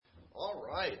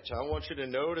right. I want you to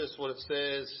notice what it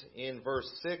says in verse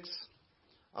 6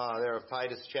 there of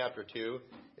Titus chapter 2.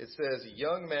 It says,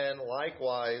 young men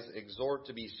likewise exhort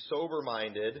to be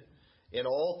sober-minded, in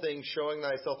all things showing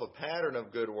thyself a pattern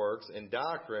of good works, in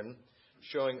doctrine,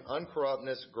 showing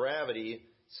uncorruptness, gravity,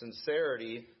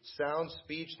 sincerity, sound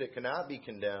speech that cannot be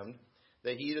condemned,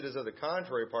 that he that is of the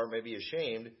contrary part may be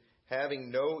ashamed,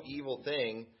 having no evil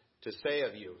thing to say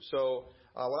of you. So,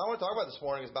 what I want to talk about this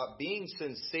morning is about being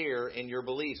sincere in your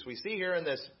beliefs. We see here in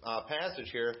this passage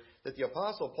here that the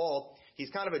Apostle Paul, he's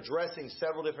kind of addressing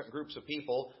several different groups of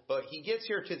people, but he gets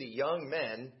here to the young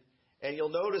men, and you'll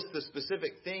notice the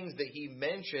specific things that he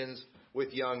mentions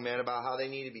with young men about how they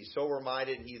need to be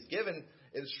sober-minded. He's given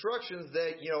instructions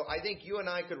that, I think you and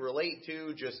I could relate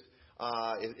to. Just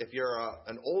if you're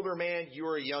an older man, you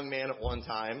were a young man at one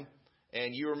time.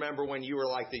 And you remember when you were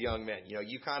like the young men.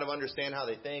 You kind of understand how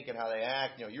they think and how they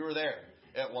act. You were there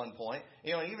at one point.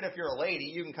 And even if you're a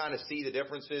lady, you can kind of see the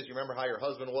differences. You remember how your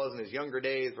husband was in his younger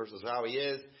days versus how he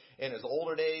is in his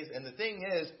older days. And the thing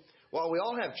is, while we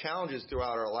all have challenges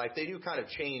throughout our life, they do kind of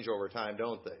change over time,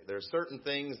 don't they? There's certain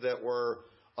things that were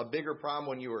a bigger problem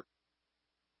when you were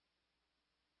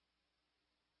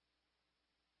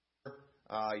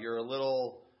you're a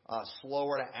little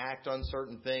slower to act on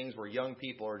certain things, where young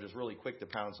people are just really quick to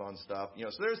pounce on stuff.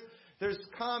 So there's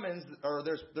problems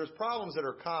that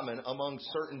are common among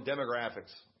certain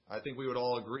demographics. I think we would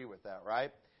all agree with that,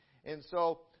 right? And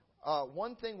so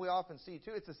one thing we often see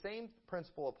too, it's the same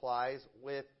principle applies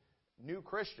with new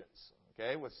Christians.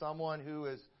 Okay, with someone who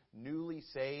is newly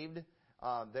saved,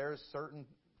 there's certain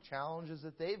challenges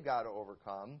that they've got to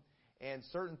overcome, and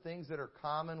certain things that are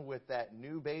common with that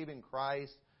new babe in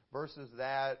Christ versus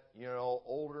that,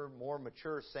 older, more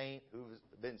mature saint who's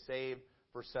been saved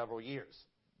for several years.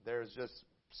 There's just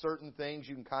certain things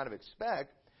you can kind of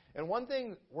expect. And one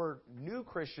thing where new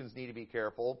Christians need to be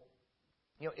careful,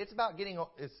 they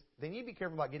need to be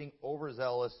careful about getting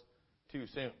overzealous too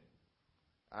soon.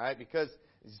 All right, because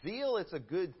zeal, it's a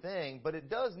good thing, but it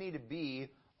does need to be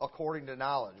according to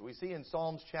knowledge. We see in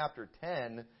Psalms chapter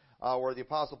 10, where the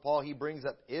Apostle Paul, he brings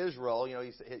up Israel.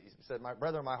 He said, my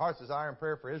brother, my heart's desire and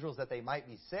prayer for Israel is that they might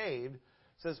be saved. It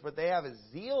says, but they have a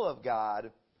zeal of God,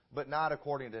 but not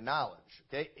according to knowledge.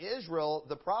 Okay, Israel,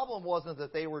 the problem wasn't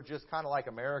that they were just kind of like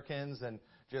Americans and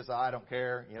just, I don't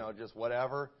care, just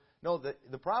whatever. No,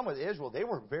 the problem with Israel, they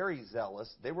were very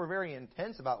zealous. They were very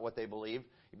intense about what they believed,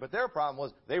 but their problem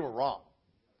was they were wrong.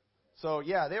 So,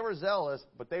 yeah, they were zealous,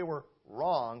 but they were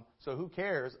wrong. So who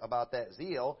cares about that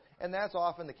zeal? And that's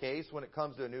often the case when it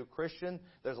comes to a new Christian.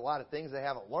 There's a lot of things they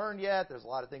haven't learned yet. There's a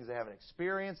lot of things they haven't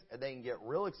experienced. And they can get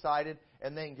real excited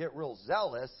and they can get real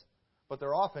zealous, but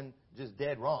they're often just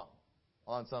dead wrong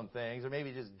on some things, or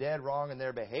maybe just dead wrong in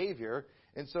their behavior.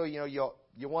 And so, you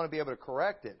want to be able to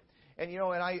correct it. And,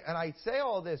 and I say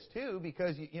all this, too,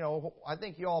 because, I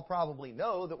think you all probably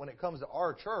know that when it comes to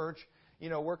our church,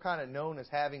 we're kind of known as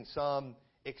having some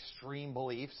extreme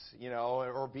beliefs,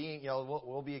 or being,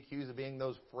 we'll be accused of being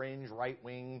those fringe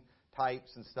right-wing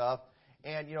types and stuff.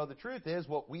 And, the truth is,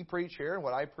 what we preach here and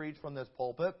what I preach from this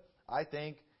pulpit, I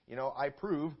think, I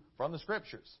prove from the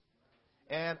Scriptures.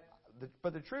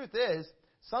 But the truth is,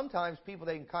 sometimes people,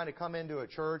 they can kind of come into a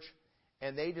church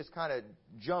and they just kind of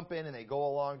jump in and they go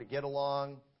along to get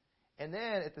along. And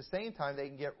then at the same time, they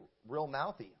can get real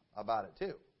mouthy about it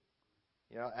too.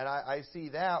 And I see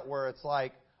that where it's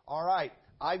like, all right,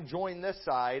 I've joined this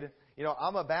side.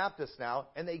 I'm a Baptist now.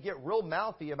 And they get real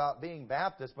mouthy about being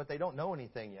Baptist, but they don't know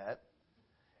anything yet.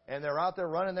 And they're out there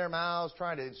running their mouths,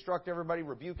 trying to instruct everybody,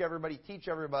 rebuke everybody, teach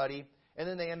everybody. And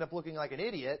then they end up looking like an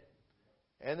idiot.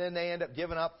 And then they end up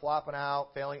giving up, flopping out,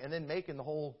 failing, and then making the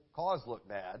whole cause look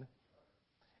bad.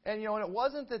 And, and it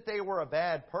wasn't that they were a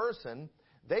bad person.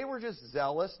 They were just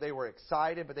zealous. They were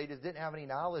excited, but they just didn't have any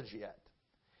knowledge yet.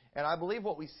 And I believe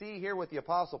what we see here with the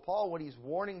Apostle Paul, what he's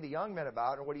warning the young men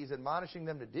about and what he's admonishing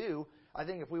them to do, I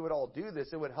think if we would all do this,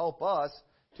 it would help us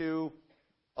to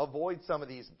avoid some of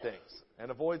these things and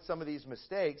avoid some of these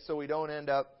mistakes so we don't end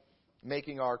up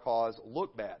making our cause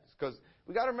look bad. Because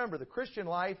we got to remember, the Christian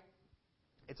life,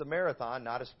 it's a marathon,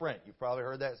 not a sprint. You've probably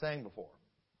heard that saying before.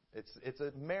 It's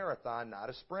a marathon, not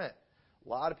a sprint. A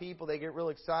lot of people, they get real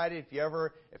excited if you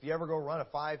ever go run a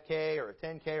 5K or a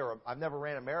 10K, or I've never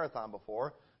ran a marathon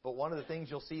before, but one of the things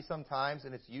you'll see sometimes,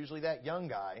 and it's usually that young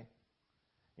guy,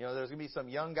 there's going to be some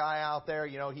young guy out there,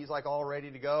 he's like all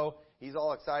ready to go, he's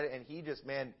all excited, and he just,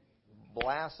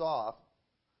 blasts off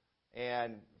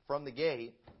and from the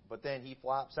gate, but then he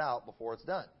flops out before it's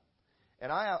done.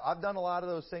 And I've done a lot of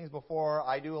those things before.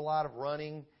 I do a lot of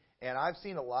running. And I've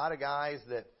seen a lot of guys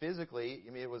that physically,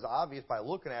 it was obvious by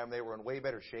looking at them, they were in way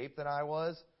better shape than I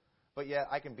was. but yet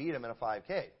I can beat them in a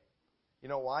 5K. You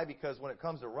know why? Because when it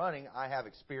comes to running, I have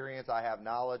experience, I have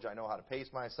knowledge, I know how to pace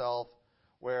myself.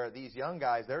 Where these young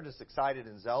guys, they're just excited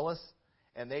and zealous,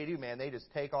 and they just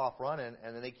take off running,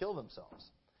 and then they kill themselves.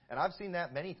 And I've seen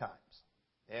that many times.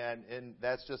 And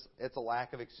that's just, it's a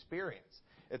lack of experience.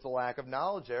 It's a lack of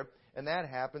knowledge there. And that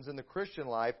happens in the Christian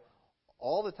life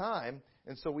all the time.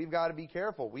 And so we've got to be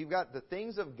careful. We've got the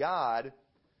things of God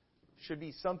should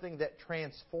be something that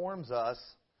transforms us,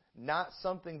 not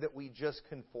something that we just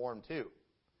conform to.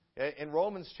 In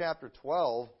Romans chapter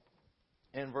 12,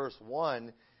 in verse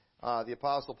 1, the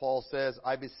Apostle Paul says,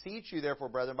 I beseech you, therefore,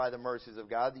 brethren, by the mercies of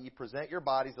God, that ye present your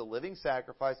bodies a living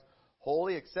sacrifice,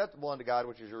 wholly acceptable unto God,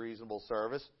 which is your reasonable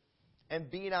service. And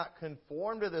be not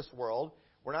conformed to this world.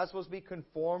 We're not supposed to be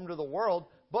conformed to the world,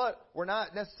 but we're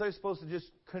not necessarily supposed to just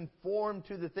conform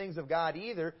to the things of God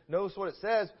either. Notice what it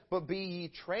says, but be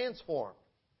ye transformed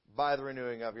by the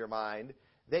renewing of your mind,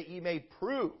 that ye may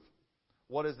prove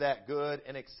what is that good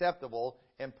and acceptable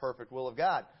and perfect will of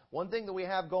God. One thing that we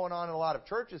have going on in a lot of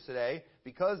churches today,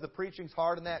 because the preaching's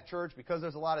hard in that church, because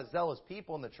there's a lot of zealous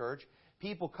people in the church,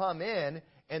 people come in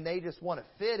and they just want to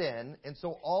fit in, and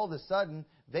so all of a sudden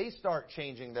they start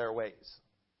changing their ways.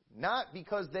 Not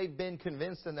because they've been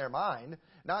convinced in their mind,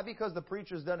 not because the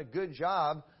preacher's done a good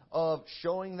job of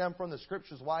showing them from the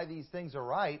Scriptures why these things are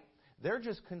right. They're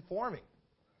just conforming.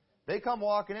 They come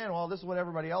walking in, well, this is what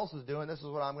everybody else is doing, this is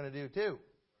what I'm going to do too.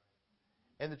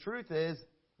 And the truth is,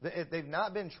 if they've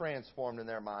not been transformed in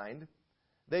their mind,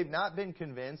 they've not been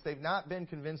convinced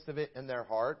of it in their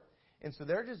heart, and so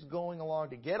they're just going along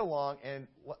to get along. And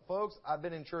folks, I've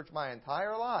been in church my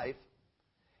entire life,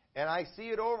 and I see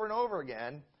it over and over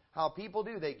again, how people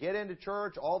do. They get into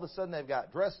church, all of a sudden they've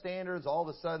got dress standards, all of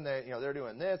a sudden they're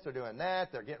doing this, they're doing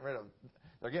that, they're getting rid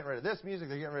of this music,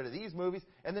 they're getting rid of these movies,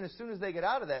 and then as soon as they get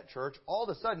out of that church, all of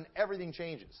a sudden everything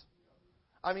changes.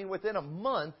 I mean, within a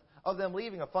month of them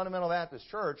leaving a fundamental Baptist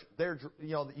church,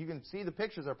 you can see the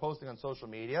pictures they're posting on social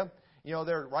media.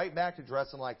 They're right back to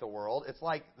dressing like the world. It's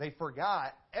like they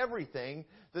forgot everything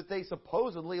that they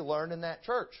supposedly learned in that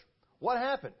church. What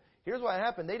happened? Here's what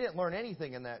happened. They didn't learn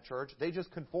anything in that church. They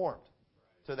just conformed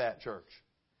to that church.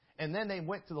 And then they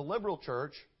went to the liberal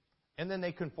church, and then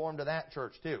they conformed to that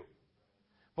church too.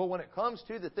 But when it comes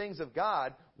to the things of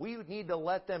God, we need to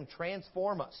let them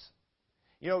transform us.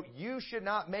 You should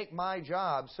not make my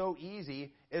job so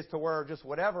easy as to where just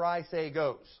whatever I say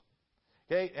goes.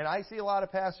 Okay? And I see a lot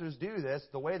of pastors do this.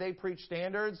 The way they preach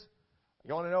standards,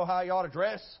 you want to know how you ought to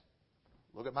dress?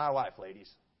 Look at my wife, ladies.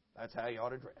 That's how you ought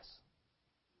to dress.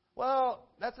 Well,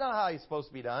 that's not how it's supposed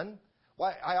to be done.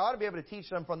 Why? I ought to be able to teach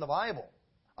them from the Bible.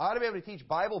 I ought to be able to teach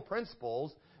Bible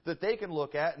principles that they can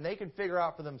look at and they can figure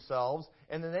out for themselves,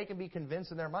 and then they can be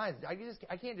convinced in their minds.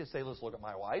 I can't just say, let's look at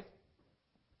my wife.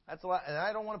 That's a lot, and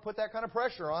I don't want to put that kind of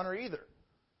pressure on her either.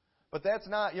 But that's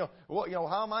not,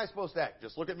 how am I supposed to act?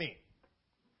 Just look at me.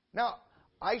 Now,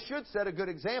 I should set a good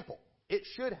example. It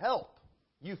should help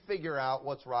you figure out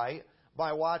what's right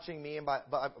by watching me and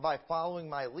by following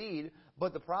my lead.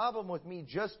 But the problem with me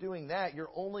just doing that, you're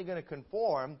only going to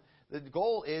conform. The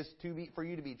goal is for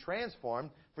you to be transformed,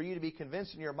 for you to be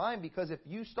convinced in your mind, because if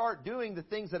you start doing the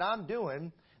things that I'm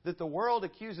doing, that the world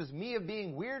accuses me of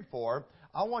being weird for,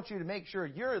 I want you to make sure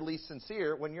you're at least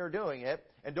sincere when you're doing it,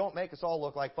 and don't make us all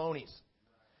look like phonies.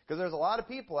 Because there's a lot of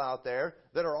people out there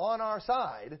that are on our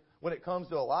side when it comes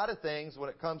to a lot of things, when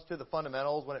it comes to the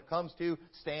fundamentals, when it comes to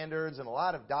standards and a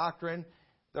lot of doctrine.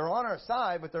 They're on our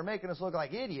side, but they're making us look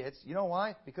like idiots. You know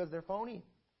why? Because they're phony.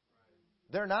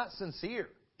 They're not sincere.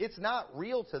 It's not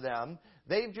real to them.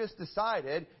 They've just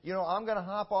decided, I'm going to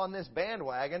hop on this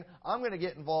bandwagon. I'm going to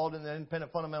get involved in the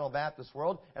independent fundamental Baptist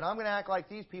world, and I'm going to act like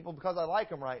these people because I like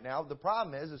them right now. The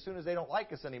problem is, as soon as they don't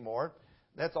like us anymore,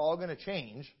 that's all going to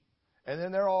change. And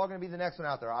then they're all going to be the next one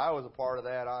out there. I was a part of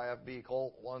that IFB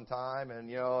cult one time,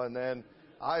 and then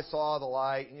I saw the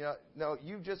light. No,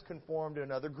 you've just conformed to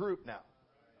another group now.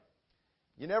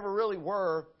 You never really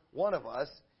were one of us.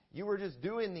 You were just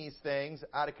doing these things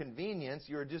out of convenience.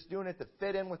 You were just doing it to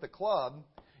fit in with the club.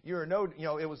 It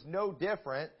was no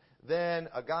different than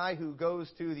a guy who goes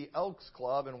to the Elks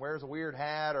Club and wears a weird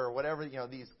hat or whatever,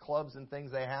 these clubs and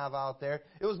things they have out there.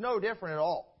 It was no different at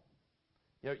all.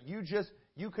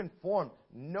 You conformed.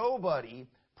 Nobody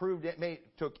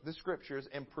took the Scriptures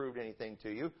and proved anything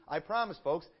to you. I promise,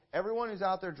 folks, everyone who's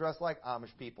out there dressed like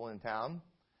Amish people in town,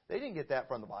 they didn't get that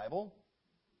from the Bible.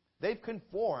 They've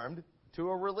conformed to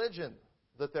a religion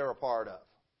that they're a part of.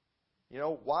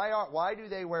 Why do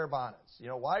they wear bonnets?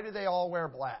 Why do they all wear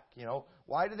black?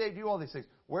 Why do they do all these things?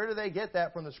 Where do they get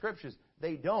that from the Scriptures?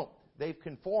 They don't. They've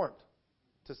conformed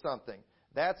to something.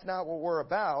 That's not what we're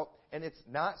about, and it's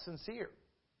not sincere.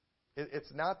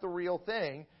 It's not the real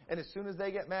thing, and as soon as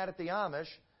they get mad at the Amish,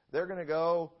 they're going to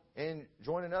go and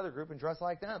join another group and dress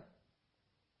like them.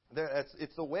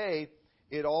 It's the way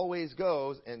it always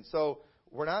goes, and so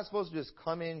we're not supposed to just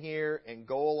come in here and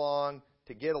go along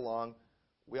to get along.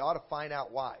 We ought to find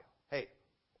out why. Hey,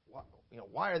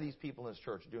 why are these people in this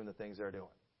church doing the things they're doing?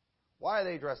 Why are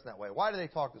they dressed that way? Why do they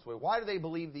talk this way? Why do they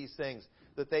believe these things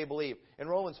that they believe? In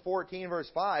Romans 14, verse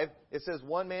 5, it says,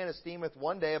 one man esteemeth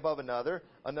one day above another,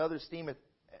 another esteemeth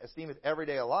every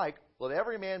day alike. Let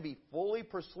every man be fully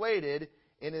persuaded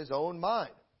in his own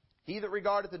mind. He that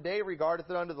regardeth the day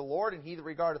regardeth it unto the Lord, and he that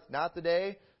regardeth not the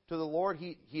day to the Lord,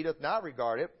 he doth not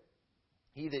regard it.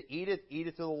 He that eateth,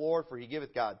 eateth to the Lord, for he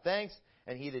giveth God thanks.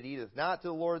 And he that eateth not to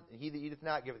the Lord, he that eateth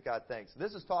not giveth God thanks.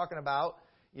 This is talking about,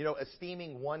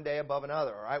 esteeming one day above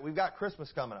another. All right, we've got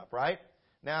Christmas coming up, right?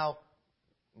 Now,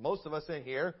 most of us in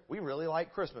here, we really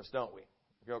like Christmas, don't we?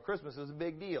 Christmas is a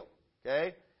big deal,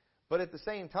 okay? But at the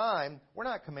same time, we're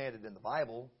not commanded in the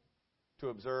Bible to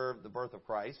observe the birth of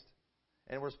Christ.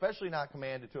 And we're especially not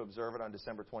commanded to observe it on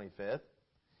December 25th.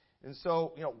 And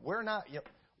so, we're not,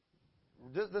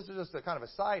 this is just a kind of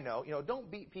a side note. Don't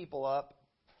beat people up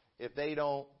if they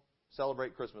don't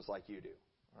celebrate Christmas like you do,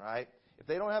 all right? If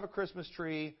they don't have a Christmas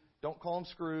tree, don't call them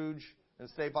Scrooge and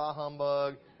say bah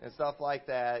humbug and stuff like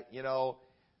that.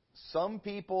 Some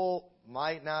people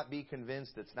might not be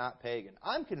convinced it's not pagan.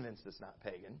 I'm convinced it's not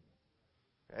pagan.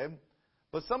 Okay?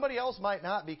 But somebody else might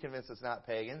not be convinced it's not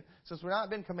pagan. Since we're not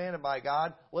been commanded by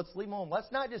God, let's leave them alone.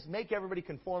 Let's not just make everybody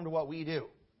conform to what we do.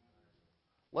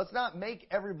 Let's not make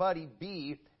everybody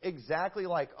be exactly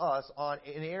like us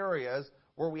in areas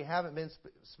where we haven't been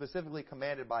specifically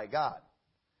commanded by God.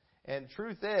 And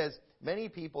truth is, many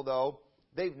people, though,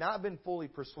 they've not been fully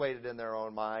persuaded in their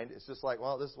own mind. It's just like,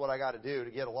 well, this is what I got to do to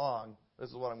get along. This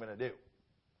is what I'm going to do.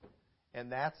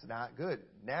 And that's not good.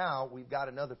 Now we've got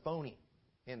another phony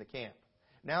in the camp.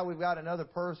 Now we've got another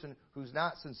person who's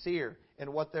not sincere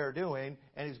in what they're doing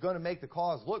and who's going to make the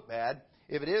cause look bad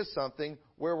if it is something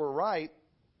where we're right.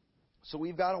 So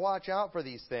we've got to watch out for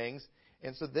these things.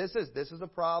 And so this is a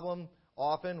problem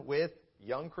often with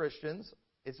young Christians.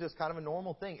 It's just kind of a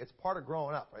normal thing. It's part of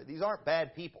growing up, right? These aren't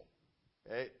bad people.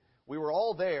 Okay? We were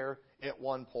all there at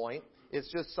one point.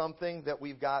 It's just something that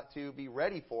we've got to be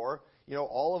ready for.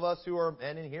 All of us who are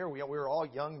men in here, we were all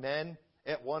young men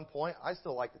at one point. I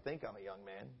still like to think I'm a young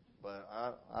man, but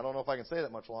I don't know if I can say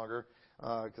that much longer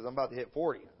because I'm about to hit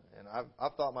 40, and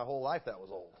I've thought my whole life that was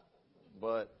old.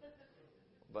 But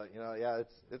yeah,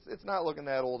 it's not looking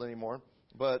that old anymore.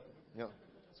 But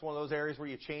it's one of those areas where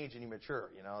you change and you mature.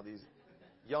 These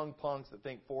young punks that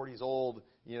think 40's old,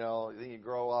 then you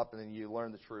grow up and then you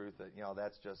learn the truth that,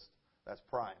 that's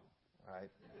prime, right?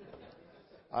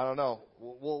 I don't know.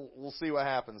 We'll see what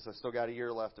happens. I still got a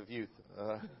year left of youth.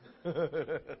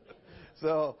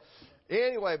 So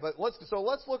anyway, but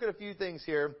let's look at a few things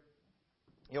here.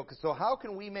 So how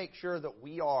can we make sure that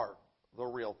we are the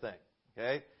real thing?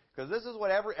 Okay? Because this is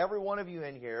what every one of you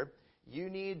in here, you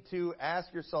need to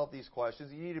ask yourself these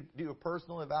questions. You need to do a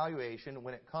personal evaluation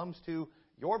when it comes to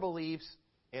your beliefs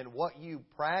and what you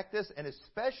practice, and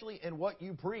especially in what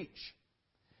you preach.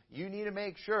 You need to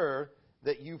make sure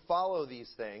that you follow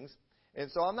these things. And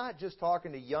so I'm not just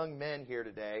talking to young men here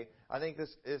today. I think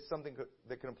this is something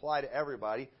that can apply to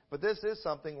everybody. But this is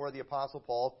something where the Apostle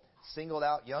Paul singled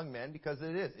out young men because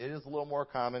it is a little more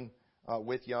common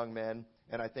with young men,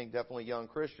 and I think definitely young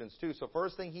Christians too. So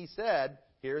first thing he said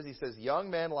here is he says, young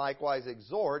men likewise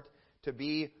exhort to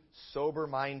be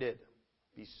sober-minded.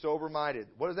 Be sober-minded.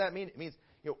 What does that mean? It means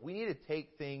we need to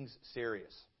take things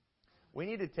serious. We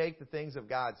need to take the things of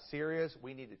God serious.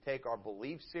 We need to take our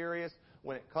beliefs serious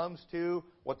when it comes to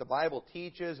what the Bible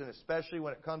teaches, and especially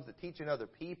when it comes to teaching other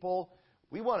people.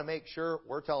 We want to make sure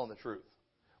we're telling the truth.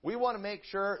 We want to make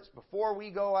sure before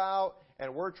we go out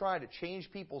and we're trying to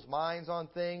change people's minds on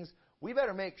things, we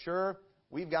better make sure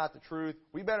we've got the truth.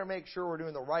 We better make sure we're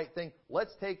doing the right thing.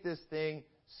 Let's take this thing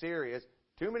serious.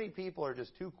 Too many people are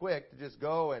just too quick to just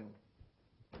go and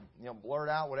blurt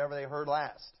out whatever they heard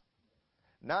last.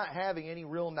 Not having any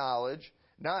real knowledge,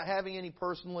 not having any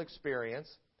personal experience.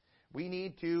 We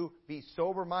need to be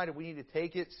sober-minded. We need to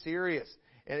take it serious.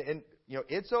 And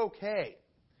it's okay.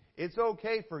 It's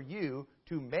okay for you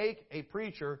to make a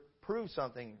preacher prove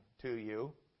something to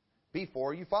you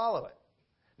before you follow it.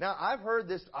 Now, I've heard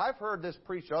this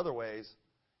preached other ways,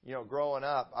 growing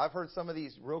up. I've heard some of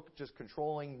these real just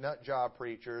controlling nut job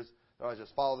preachers.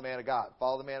 Just follow the man of God.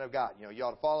 Follow the man of God. You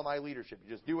ought to follow my leadership.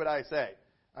 You just do what I say.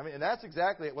 I mean, and that's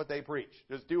exactly what they preach.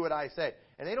 Just do what I say.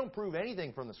 And they don't prove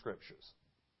anything from the Scriptures.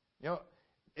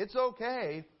 It's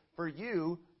okay for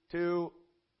you to,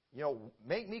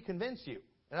 make me convince you.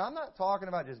 And I'm not talking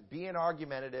about just being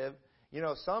argumentative.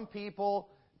 Some people,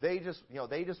 they just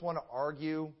want to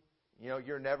argue.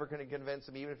 You're never going to convince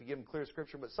them, even if you give them clear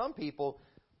Scripture. But some people,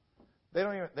 they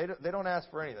don't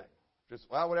ask for anything. Just,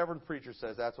 whatever the preacher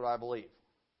says, that's what I believe.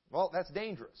 Well, that's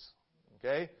dangerous.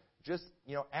 Okay? Just,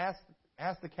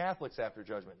 ask the Catholics after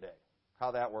Judgment Day how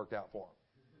that worked out for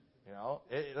them.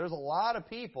 There's a lot of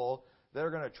people that are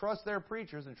going to trust their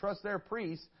preachers and trust their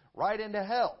priests right into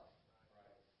hell.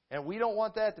 And we don't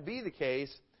want that to be the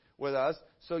case with us.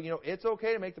 So, it's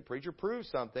okay to make the preacher prove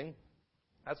something.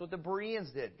 That's what the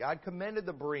Bereans did. God commended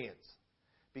the Bereans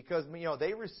because,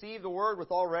 they received the word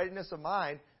with all readiness of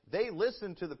mind. They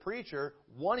listened to the preacher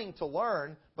wanting to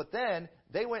learn, but then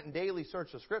they went and daily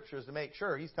searched the Scriptures to make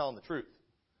sure he's telling the truth.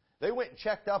 They went and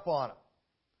checked up on him.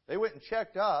 They went and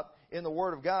checked up in the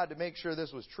Word of God to make sure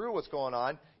this was true, what's going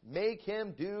on. Make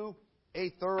him do a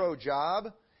thorough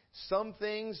job. Some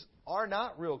things are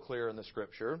not real clear in the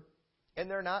Scripture, and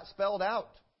they're not spelled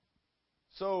out.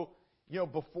 So,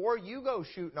 before you go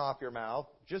shooting off your mouth,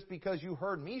 just because you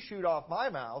heard me shoot off my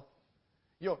mouth,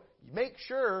 make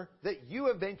sure that you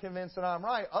have been convinced that I'm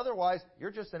right. Otherwise,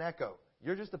 you're just an echo.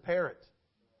 You're just a parrot.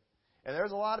 And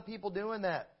there's a lot of people doing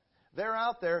that. They're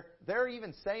out there. They're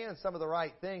even saying some of the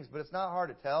right things, but it's not hard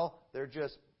to tell. They're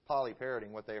just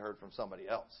poly-parroting what they heard from somebody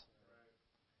else.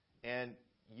 And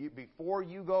before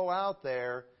you go out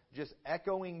there just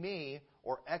echoing me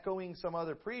or echoing some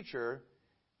other preacher,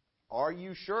 are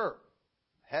you sure?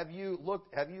 Have you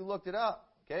looked it up?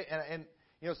 Okay, and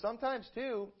sometimes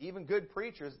too, even good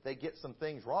preachers, they get some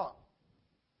things wrong.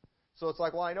 So it's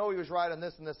like, I know he was right on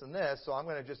this and this and this, so I'm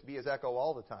going to just be his echo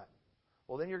all the time.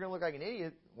 Well, then you're going to look like an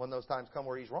idiot when those times come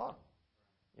where he's wrong.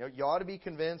 You ought to be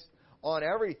convinced on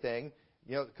everything,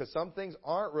 because some things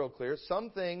aren't real clear. Some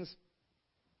things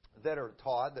that are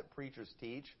taught, that preachers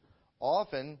teach,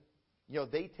 often,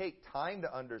 they take time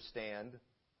to understand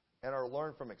and are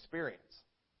learned from experience.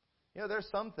 There's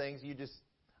some things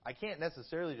I can't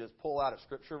necessarily just pull out a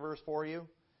Scripture verse for you,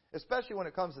 especially when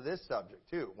it comes to this subject,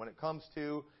 too. When it comes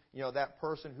to, that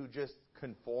person who just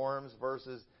conforms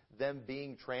versus them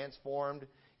being transformed.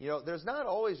 There's not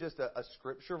always just a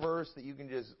Scripture verse that you can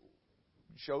just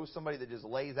show somebody that just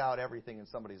lays out everything in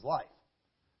somebody's life.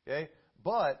 Okay?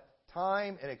 But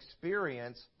time and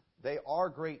experience, they are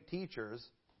great teachers.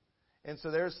 And so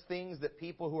there's things that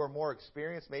people who are more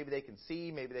experienced, maybe they can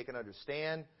see, maybe they can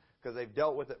understand, because they've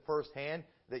dealt with it firsthand,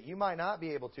 that you might not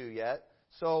be able to yet.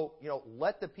 So,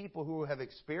 let the people who have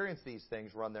experienced these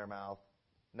things run their mouth,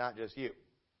 not just you.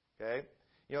 Okay?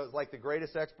 It's like the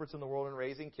greatest experts in the world in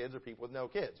raising kids are people with no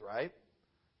kids, right?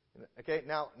 Okay,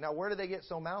 now where do they get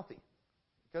so mouthy?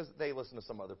 Because they listen to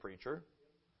some other preacher.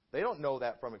 They don't know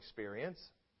that from experience.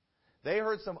 They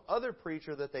heard some other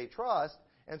preacher that they trust,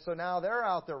 and so now they're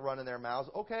out there running their mouths.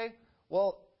 Okay,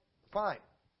 well, fine.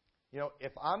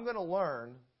 If I'm going to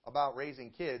learn about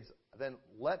raising kids, then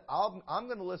I'm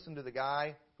going to listen to the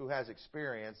guy who has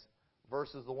experience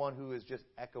versus the one who is just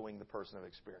echoing the person of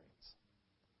experience.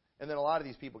 And then a lot of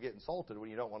these people get insulted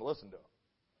when you don't want to listen to them.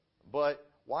 But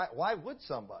why would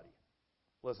somebody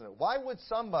listen to them?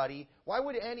 Why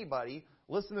would anybody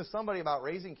listen to somebody about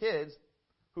raising kids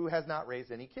who has not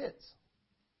raised any kids?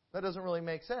 That doesn't really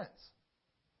make sense.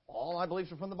 All my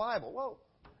beliefs are from the Bible. Well,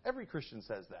 every Christian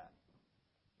says that.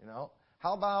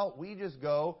 How about we just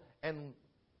go and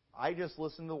I just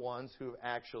listen to the ones who have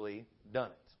actually done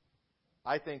it?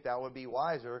 I think that would be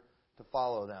wiser to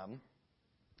follow them,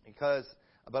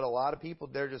 but a lot of people,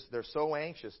 they're so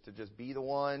anxious to just be the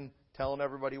one telling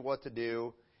everybody what to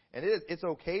do. And it's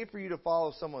okay for you to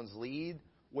follow someone's lead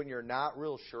when you're not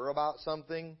real sure about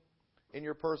something in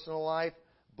your personal life,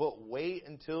 but wait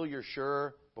until you're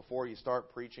sure before you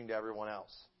start preaching to everyone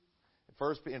else.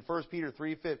 In 1 Peter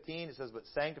 3:15, it says, "But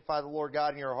sanctify the Lord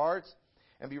God in your hearts,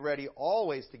 and be ready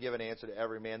always to give an answer to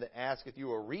every man that asketh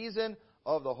you a reason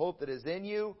of the hope that is in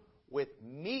you, with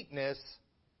meekness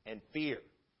and fear."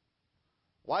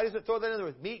 Why does it throw that in there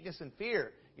with meekness and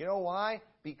fear? You know why?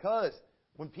 Because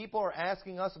when people are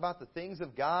asking us about the things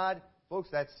of God, folks,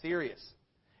 that's serious.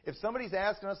 If somebody's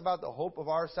asking us about the hope of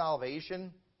our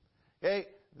salvation, okay,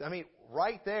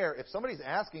 right there, if somebody's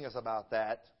asking us about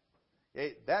that,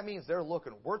 that means they're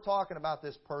looking. We're talking about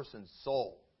this person's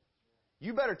soul.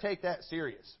 You better take that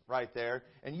serious right there,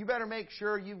 and you better make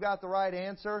sure you've got the right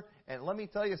answer. And let me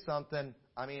tell you something,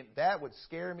 that would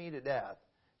scare me to death,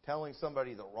 telling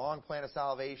somebody the wrong plan of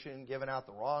salvation, giving out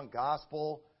the wrong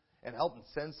gospel, and helping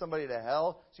send somebody to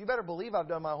hell. So you better believe I've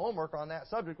done my homework on that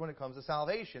subject when it comes to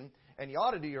salvation, and you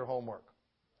ought to do your homework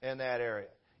in that area.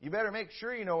 You better make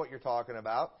sure you know what you're talking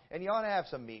about, and you ought to have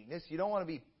some meekness. You don't want to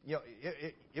be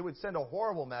it would send a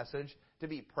horrible message to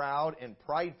be proud and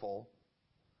prideful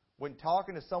when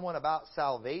talking to someone about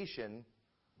salvation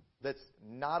that's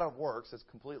not of works, it's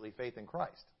completely faith in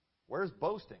Christ. Where's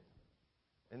boasting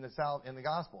in the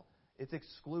gospel? It's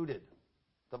excluded,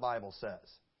 the Bible says.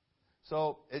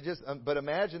 So but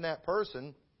imagine that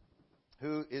person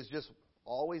who is just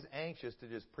always anxious to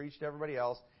just preach to everybody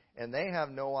else, and they have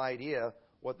no idea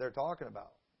what they're talking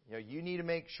about. You need to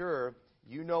make sure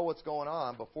you know what's going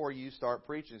on before you start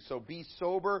preaching. So be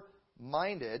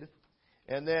sober-minded.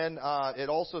 And then it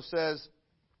also says,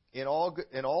 in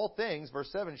all things,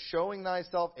 verse 7, showing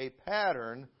thyself a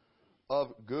pattern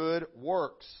of good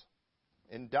works,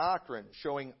 in doctrine,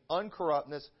 showing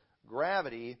uncorruptness,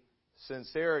 gravity,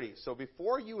 sincerity. So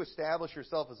before you establish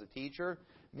yourself as a teacher,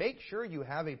 make sure you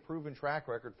have a proven track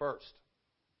record first.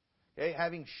 Okay,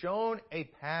 having shown a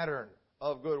pattern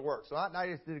of good works. So not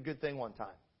I just did a good thing one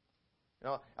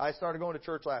time. I started going to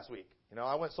church last week.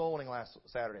 I went soul winning last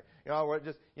Saturday.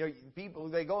 People,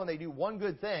 they go and they do one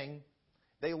good thing,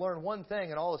 they learn one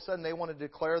thing, and all of a sudden they want to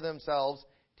declare themselves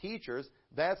teachers.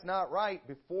 That's not right.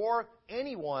 Before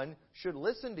anyone should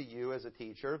listen to you as a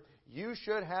teacher, you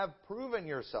should have proven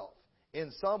yourself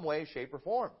in some way, shape, or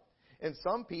form. And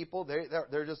some people,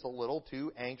 they're just a little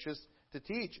too anxious to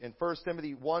teach. In 1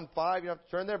 Timothy 1:5, you don't have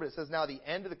to turn there, but it says, now the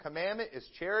end of the commandment is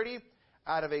charity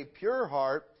out of a pure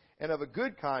heart and of a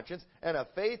good conscience and of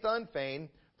faith unfeigned,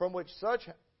 from which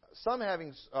some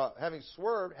having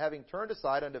swerved, having turned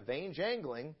aside unto vain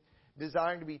jangling,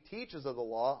 desiring to be teachers of the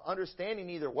law, understanding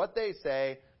neither what they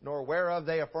say nor whereof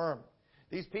they affirm.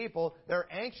 These people, they're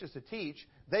anxious to teach.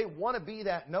 They want to be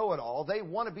that know-it-all. They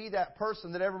want to be that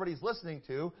person that everybody's listening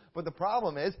to. But the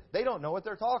problem is, they don't know what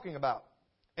they're talking about.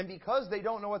 And because they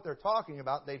don't know what they're talking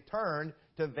about, they've turned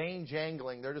to vain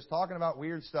jangling. They're just talking about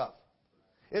weird stuff.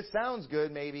 It sounds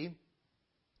good, maybe.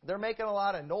 They're making a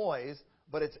lot of noise,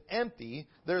 but it's empty.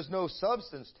 There's no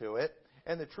substance to it.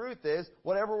 And the truth is,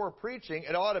 whatever we're preaching,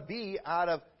 it ought to be out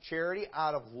of charity,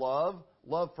 out of love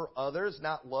for others,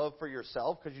 not love for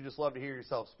yourself, because you just love to hear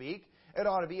yourself speak. It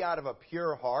ought to be out of a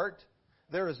pure heart.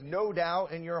 There is no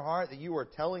doubt in your heart that you are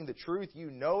telling the truth.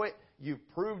 You know it. You've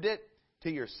proved it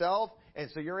to yourself. And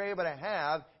so you're able to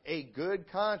have a good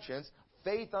conscience,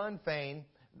 faith unfeigned.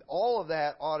 All of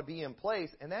that ought to be in place.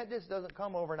 And that just doesn't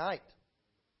come overnight.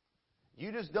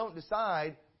 You just don't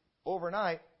decide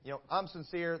overnight, I'm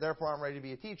sincere, therefore I'm ready to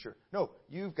be a teacher. No,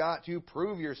 you've got to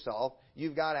prove yourself.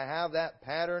 You've got to have that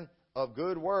pattern of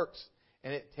good works.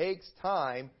 And it takes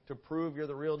time to prove you're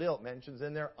the real deal. It mentions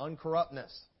in there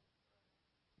uncorruptness.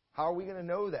 How are we going to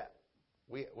know that?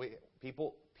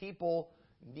 People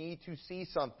need to see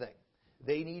something.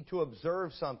 They need to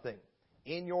observe something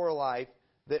in your life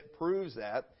that proves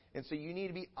that. And so you need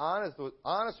to be honest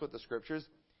with the Scriptures,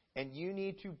 and you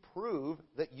need to prove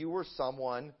that you are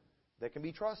someone that can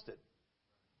be trusted.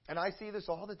 And I see this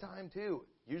all the time too.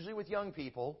 Usually with young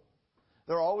people,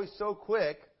 they're always so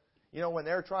quick, when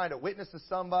they're trying to witness to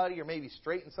somebody or maybe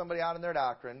straighten somebody out in their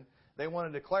doctrine, they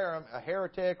want to declare them a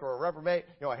heretic or a reprobate.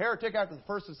 A heretic after the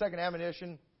first and second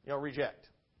admonition, reject.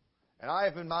 And I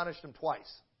have admonished them twice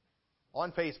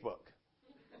on Facebook.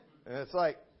 And it's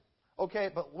like, okay,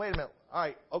 but wait a minute. All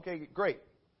right, okay, great.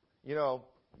 Mr.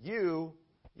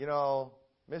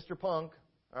 Punk,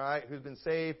 all right, who's been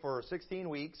saved for 16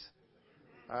 weeks,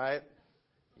 all right,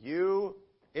 you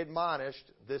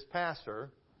admonished this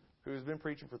pastor who's been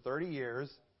preaching for 30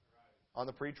 years on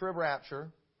the pre-trib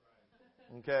rapture,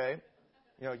 okay?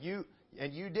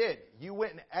 You did. You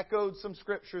went and echoed some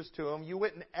scriptures to him. You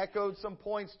went and echoed some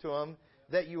points to him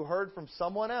that you heard from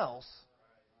someone else.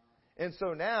 And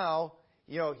so now,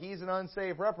 he's an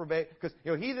unsaved reprobate because,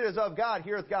 he that is of God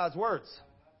heareth God's words.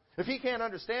 If he can't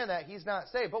understand that, he's not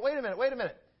saved. But wait a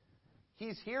minute.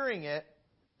 He's hearing it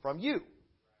from you.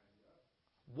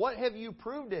 What have you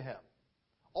proved to him?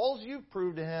 All you've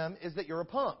proved to him is that you're a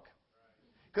punk.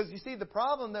 Because you see, the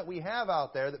problem that we have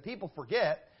out there that people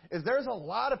forget is there's a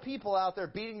lot of people out there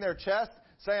beating their chest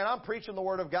saying, I'm preaching the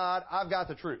Word of God, I've got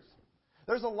the truth.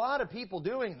 There's a lot of people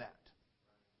doing that.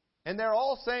 And they're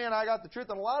all saying, I got the truth.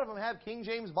 And a lot of them have King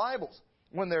James Bibles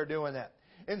when they're doing that.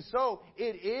 And so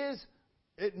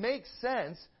it makes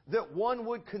sense that one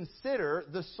would consider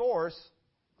the source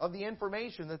of the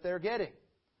information that they're getting.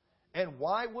 And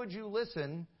why would you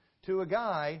listen to a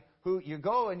guy who you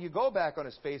go back on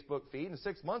his Facebook feed, and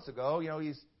 6 months ago,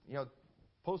 he's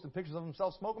posting pictures of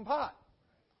himself smoking pot.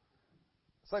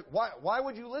 It's like, why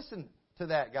would you listen to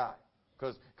that guy?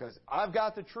 Because I've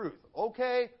got the truth.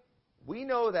 Okay, we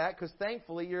know that because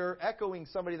thankfully you're echoing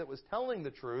somebody that was telling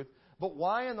the truth. But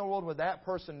why in the world would that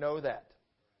person know that?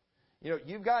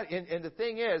 You've got, and the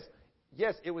thing is,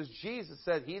 Yes, it was Jesus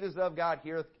said, he that is of God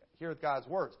heareth God's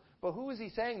words. But who was he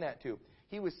saying that to?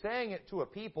 He was saying it to a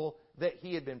people that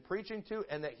he had been preaching to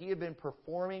and that he had been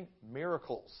performing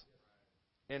miracles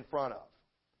in front of.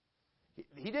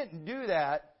 He didn't do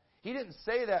that. He didn't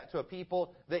say that to a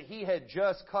people that he had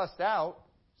just cussed out,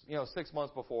 6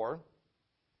 months before.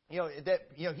 He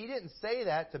didn't say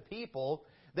that to people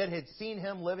that had seen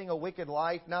him living a wicked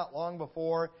life not long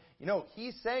before.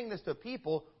 He's saying this to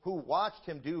people who watched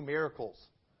him do miracles,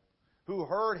 who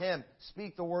heard him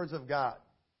speak the words of God,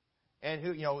 and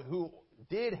who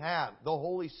did have the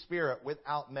Holy Spirit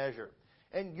without measure.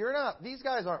 And these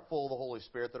guys aren't full of the Holy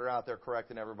Spirit that are out there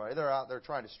correcting everybody. They're out there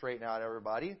trying to straighten out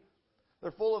everybody.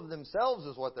 They're full of themselves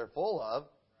is what they're full of.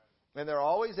 And they're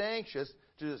always anxious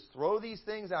to just throw these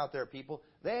things out there, people.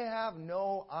 They have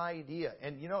no idea.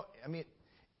 And,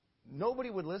 nobody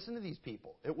would listen to these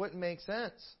people. It wouldn't make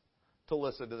sense to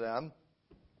listen to them.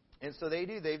 And so they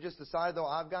do. They've just decided, though,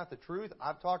 I've got the truth.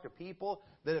 I've talked to people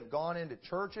that have gone into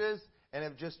churches and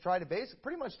have just tried to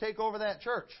pretty much take over that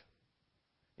church.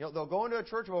 They'll go into a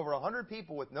church of over 100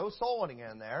 people with no soul winning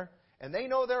in there, and they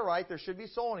know they're right. There should be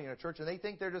soul winning in a church, and they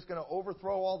think they're just going to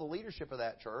overthrow all the leadership of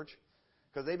that church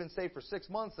because they've been saved for 6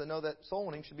 months and know that soul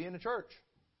winning should be in the church.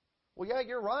 Well, yeah,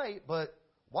 you're right, but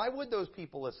why would those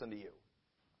people listen to you?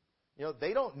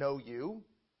 They don't know you.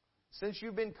 Since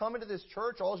you've been coming to this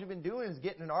church, all you've been doing is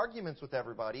getting in arguments with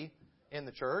everybody in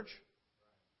the church.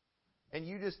 And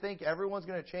you just think everyone's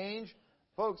going to change?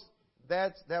 Folks,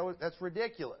 that's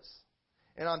ridiculous.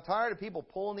 And I'm tired of people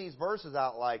pulling these verses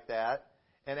out like that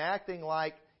and acting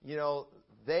like,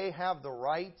 they have the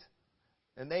right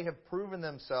and they have proven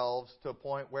themselves to a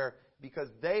point where because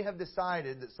they have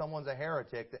decided that someone's a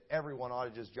heretic, that everyone ought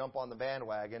to just jump on the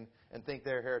bandwagon and think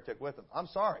they're a heretic with them. I'm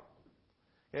sorry.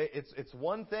 It's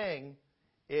one thing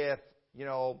if,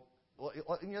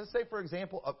 let's say, for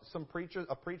example,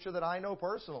 a preacher that I know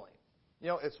personally.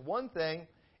 It's one thing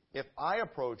if I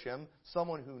approach him,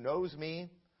 someone who knows me,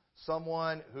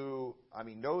 someone who,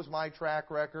 knows my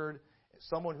track record,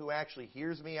 someone who actually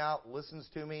hears me out, listens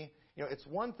to me. It's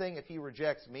one thing if he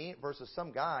rejects me versus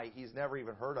some guy he's never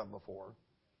even heard of before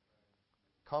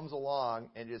comes along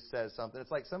and just says something. It's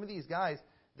like some of these guys,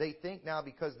 they think now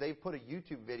because they've put a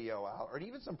YouTube video out, or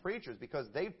even some preachers, because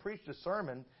they've preached a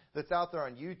sermon that's out there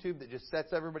on YouTube that just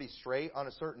sets everybody straight on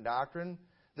a certain doctrine,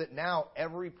 that now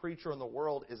every preacher in the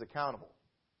world is accountable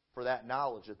for that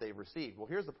knowledge that they've received. Well,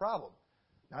 here's the problem.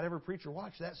 Not every preacher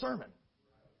watched that sermon.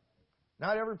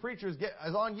 Not every preacher is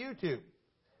on YouTube.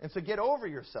 And so get over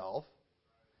yourself.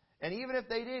 And even if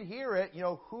they did hear it,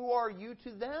 who are you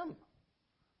to them?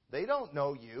 They don't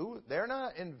know you. They're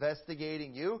not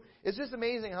investigating you. It's just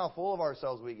amazing how full of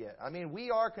ourselves we get. We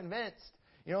are convinced.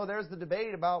 There's the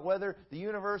debate about whether the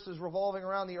universe is revolving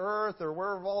around the earth or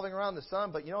we're revolving around the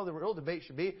sun. But, the real debate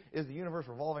should be, is the universe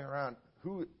revolving around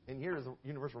who in here is the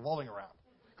universe revolving around?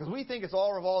 Because we think it's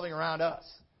all revolving around us.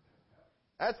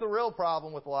 That's the real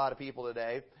problem with a lot of people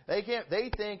today. They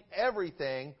think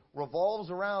everything revolves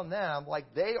around them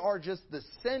like they are just the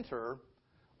center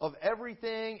of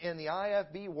everything in the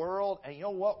IFB world. And you know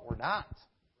what? We're not.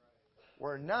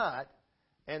 We're not.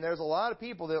 And there's a lot of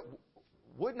people that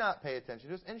would not pay attention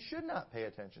to us and should not pay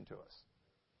attention to us.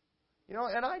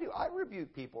 And I do. I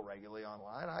rebuke people regularly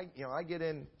online. I get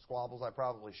in squabbles I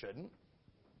probably shouldn't.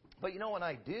 But when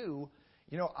I do,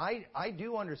 I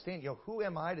do understand, who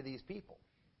am I to these people?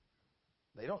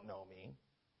 They don't know me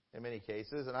in many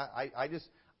cases. And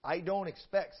I don't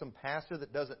expect some pastor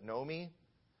that doesn't know me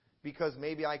because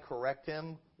maybe I correct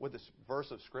him with a verse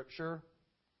of Scripture,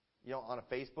 on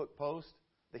a Facebook post,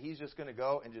 that he's just going to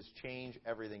go and just change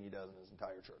everything he does in his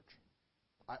entire church.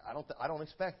 I don't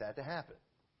expect that to happen.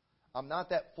 I'm not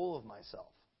that full of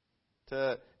myself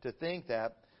to think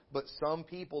that, but some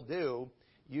people do.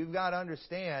 You've got to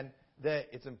understand that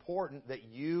it's important that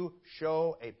you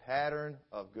show a pattern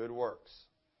of good works.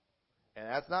 And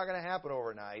that's not going to happen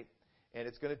overnight, and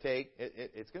it's going to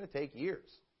take years.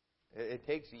 It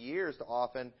takes years to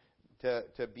often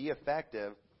to be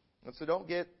effective. And so don't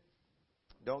get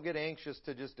anxious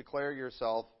to just declare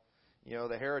yourself,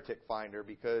 the heretic finder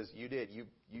because you did. You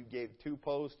gave 2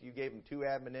 posts, you gave them 2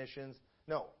 admonitions.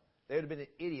 No, they would have been an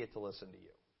idiot to listen to you.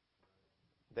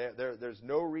 There's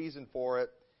no reason for it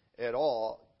at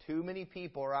all. Too many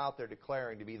people are out there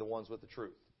declaring to be the ones with the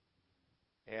truth.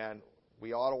 And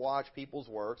we ought to watch people's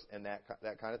works, and that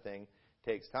kind of thing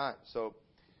takes time. So,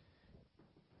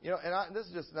 this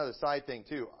is just another side thing,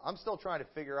 too. I'm still trying to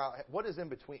figure out what is in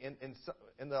between.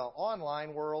 In the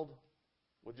online world,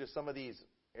 with just some of these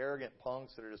arrogant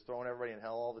punks that are just throwing everybody in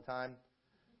hell all the time,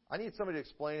 I need somebody to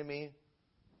explain to me,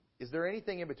 is there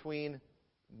anything in between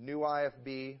New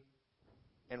IFB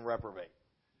and reprobate.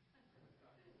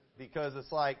 Because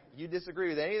it's like, you disagree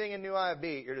with anything in New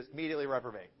IFB, you're just immediately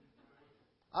reprobate.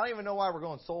 I don't even know why we're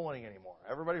going soul winning anymore.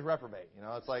 Everybody's reprobate.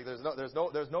 It's like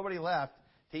there's nobody left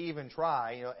to even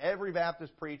try. Every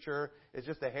Baptist preacher is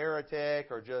just a heretic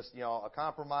or just, a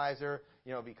compromiser,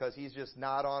 because he's just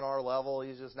not on our level.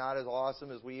 He's just not as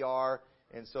awesome as we are.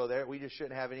 And so we just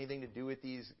shouldn't have anything to do with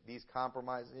these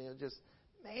compromises.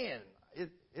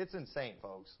 It's insane,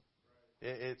 folks.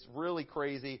 It's really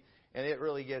crazy, and it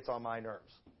really gets on my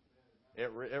nerves. It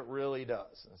really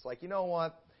does. It's like, you know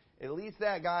what? At least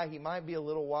that guy, he might be a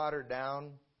little watered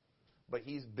down, but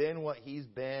he's been what he's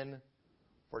been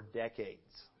for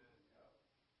decades.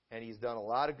 And he's done a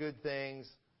lot of good things,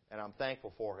 and I'm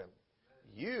thankful for him.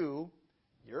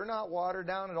 You're not watered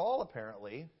down at all,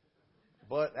 apparently,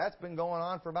 but that's been going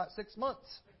on for about 6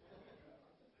 months.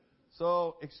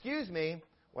 So, excuse me,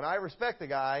 when I respect a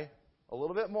guy a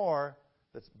little bit more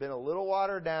that's been a little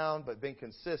watered down but been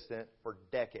consistent for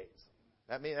decades.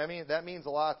 That means a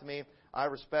lot to me. I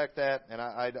respect that, and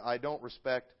I don't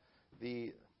respect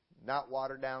the not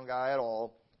watered down guy at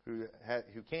all who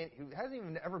hasn't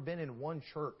even ever been in one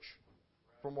church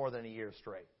for more than a year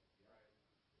straight.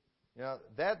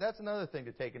 That's another thing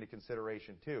to take into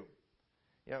consideration too.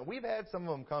 We've had some of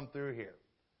them come through here.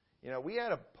 We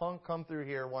had a punk come through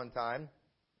here one time.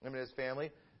 His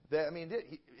family.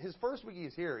 His first week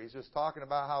he's here, he's just talking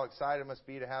about how excited it must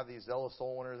be to have these zealous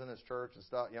soul winners in his church and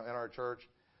stuff. In our church.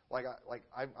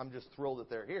 I'm just thrilled that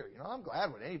they're here. I'm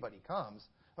glad when anybody comes.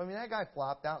 That guy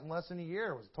flopped out in less than a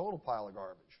year. It was a total pile of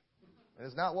garbage, and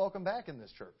is not welcome back in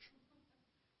this church.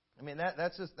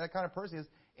 That's just that kind of person he is.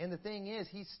 And the thing is,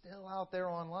 he's still out there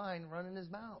online running his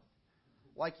mouth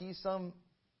like he's some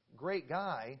great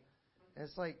guy. And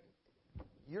it's like,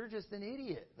 you're just an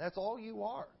idiot. That's all you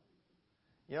are.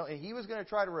 And he was going to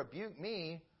try to rebuke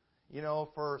me,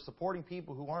 for supporting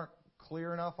people who aren't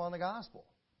clear enough on the gospel,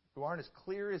 who aren't as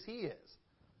clear as he is.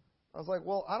 I was like,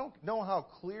 well, I don't know how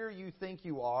clear you think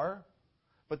you are,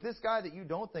 but this guy that you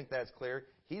don't think that's clear,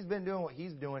 he's been doing what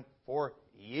he's doing for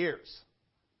years.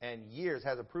 And years,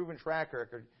 has a proven track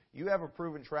record. You have a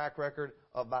proven track record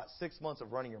of about 6 months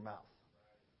of running your mouth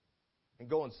and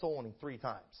going soul winning 3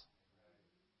 times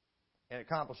and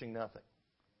accomplishing nothing.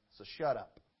 So shut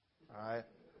up. All right?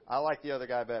 I like the other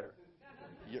guy better.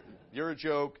 You're a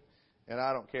joke, and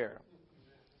I don't care.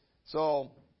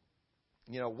 So,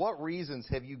 what reasons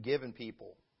have you given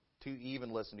people to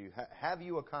even listen to you? Have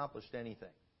you accomplished anything?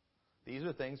 These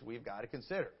are things we've got to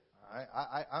consider. All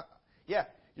right?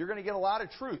 You're going to get a lot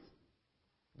of truth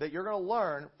that you're going to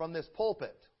learn from this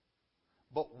pulpit.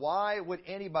 But why would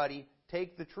anybody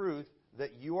take the truth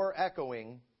that you are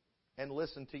echoing and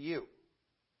listen to you?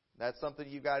 That's something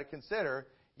you've got to consider.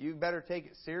 You better take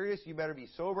it serious. You better be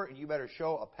sober, and you better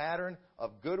show a pattern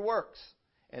of good works.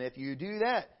 And if you do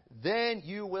that, then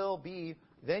you will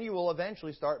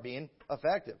eventually start being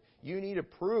effective. You need to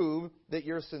prove that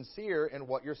you're sincere in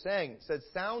what you're saying. It says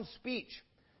sound speech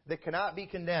that cannot be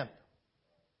condemned.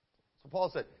 So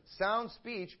Paul said, sound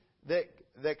speech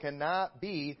that cannot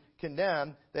be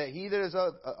condemned, that he that is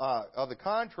of the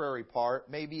contrary part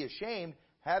may be ashamed,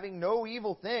 having no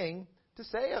evil thing to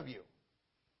say of you.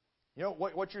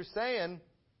 What you're saying,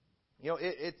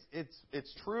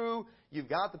 it's true. You've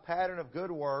got the pattern of good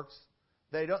works.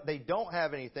 They don't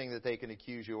have anything that they can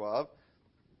accuse you of.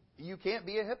 You can't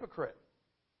be a hypocrite.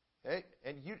 Okay?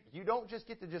 And you don't just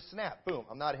get to just snap, boom,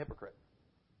 I'm not a hypocrite.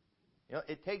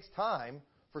 It takes time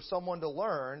for someone to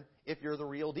learn if you're the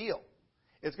real deal.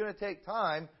 It's going to take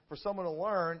time for someone to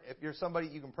learn if you're somebody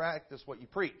you can practice what you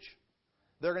preach.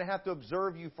 They're going to have to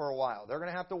observe you for a while. They're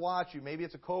going to have to watch you. Maybe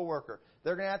it's a coworker.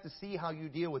 They're going to have to see how you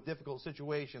deal with difficult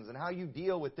situations and how you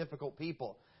deal with difficult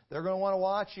people. They're going to want to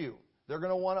watch you. They're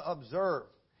going to want to observe.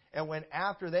 And when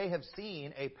after they have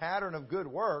seen a pattern of good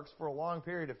works for a long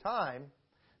period of time,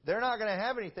 they're not going to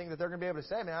have anything that they're going to be able to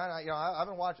say.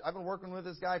 I've been working with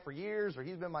this guy for years, or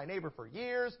he's been my neighbor for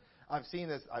years. I've seen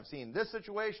this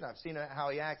situation. I've seen how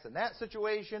he acts in that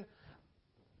situation.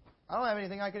 I don't have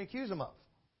anything I can accuse him of.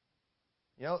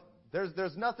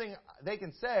 There's nothing they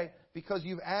can say because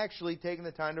you've actually taken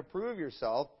the time to prove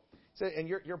yourself. So, and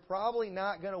you're probably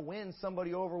not going to win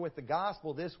somebody over with the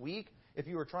gospel this week if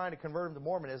you were trying to convert them to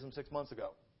Mormonism 6 months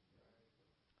ago.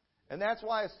 And that's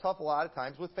why it's tough a lot of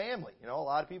times with family. A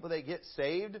lot of people, they get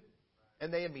saved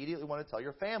and they immediately want to tell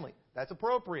your family. That's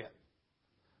appropriate.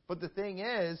 But the thing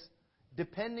is,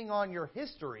 depending on your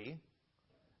history,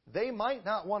 they might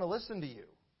not want to listen to you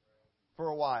for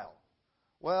a while.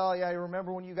 well, yeah, you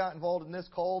remember when you got involved in this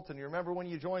cult, and you remember when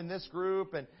you joined this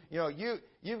group, and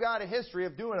you've got a history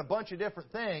of doing a bunch of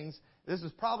different things. This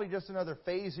is probably just another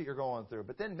phase that you're going through.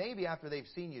 But then maybe after they've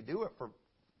seen you do it for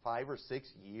 5 or 6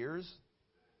 years,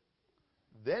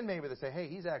 then maybe they say, hey,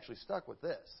 he's actually stuck with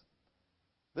this.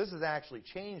 This has actually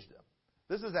changed him.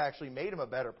 This has actually made him a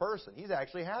better person. He's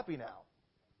actually happy now.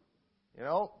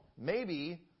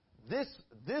 Maybe this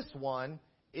one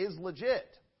is legit.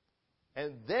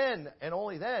 And then, and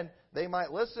only then, they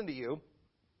might listen to you.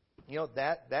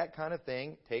 That kind of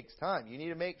thing takes time. You need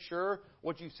to make sure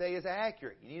what you say is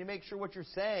accurate. You need to make sure what you're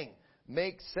saying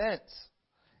makes sense.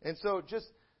 And so just,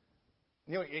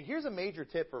 here's a major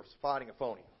tip for spotting a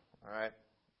phony. All right?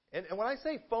 And when I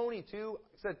say phony too,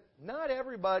 I said not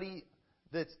everybody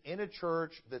that's in a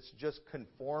church that's just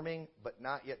conforming but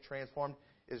not yet transformed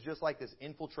is just like this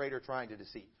infiltrator trying to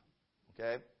deceive.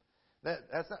 Okay?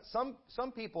 That's not.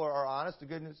 Some people are honest to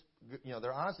goodness.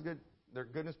 They're honest to good. They're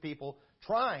goodness people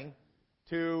trying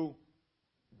to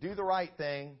do the right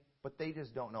thing, but they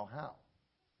just don't know how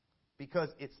because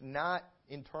it's not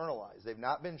internalized. They've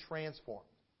not been transformed.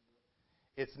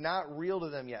 It's not real to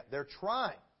them yet. They're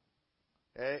trying.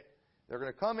 Okay? They're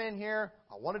going to come in here.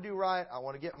 I want to do right. I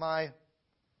want to get my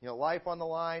life on the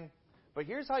line. But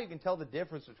here's how you can tell the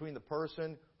difference between the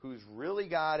person who's really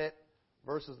got it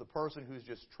versus the person who's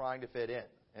just trying to fit in.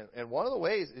 And one of the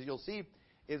ways, as you'll see,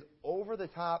 is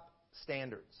over-the-top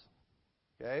standards.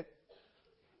 Okay?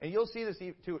 And you'll see this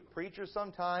too. Preachers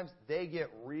sometimes, they get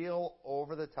real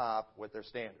over-the-top with their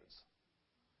standards.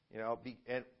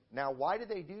 And now, why do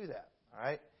they do that? All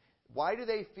right? Why do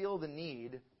they feel the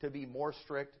need to be more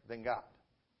strict than God?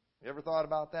 You ever thought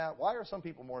about that? Why are some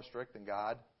people more strict than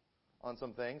God on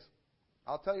some things?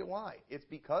 I'll tell you why. It's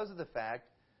because of the fact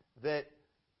that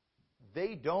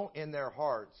they don't, in their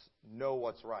hearts, know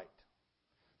what's right.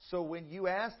 So when you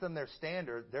ask them their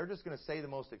standard, they're just going to say the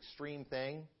most extreme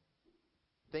thing,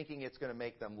 thinking it's going to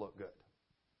make them look good.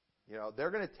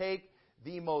 They're going to take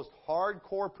the most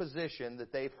hardcore position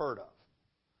that they've heard of.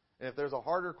 And if there's a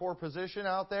harder core position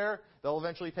out there, they'll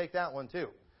eventually take that one too.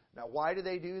 Now, why do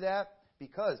they do that?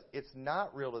 Because it's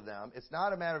not real to them. It's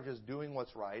not a matter of just doing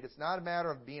what's right. It's not a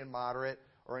matter of being moderate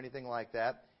or anything like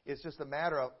that. It's just a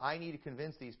matter of, I need to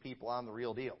convince these people I'm the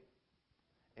real deal.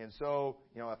 And so,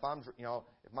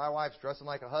 if my wife's dressing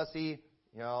like a hussy,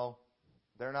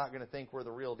 they're not going to think we're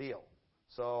the real deal.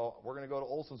 So we're going to go to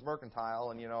Olson's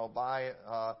Mercantile and, buy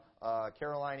a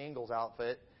Caroline Ingalls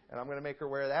outfit, and I'm going to make her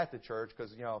wear that to church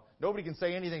because, nobody can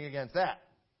say anything against that.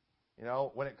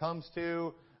 When it comes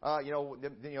to,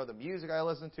 the music I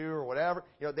listen to or whatever,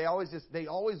 they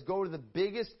always go to the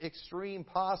biggest extreme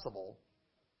possible.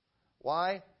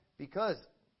 Why? Because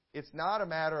it's not a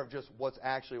matter of just what's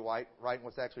actually right and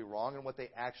what's actually wrong and what they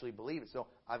actually believe. So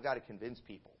I've got to convince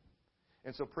people.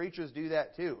 And so preachers do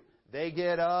that too. They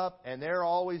get up and they're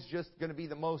always just going to be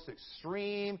the most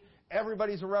extreme.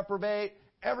 Everybody's a reprobate.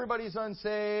 Everybody's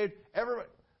unsaved.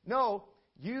 No,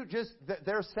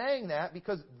 they're saying that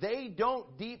because they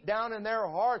don't deep down in their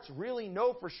hearts really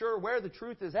know for sure where the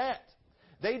truth is at.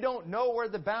 They don't know where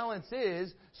the balance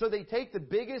is, so they take the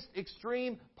biggest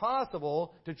extreme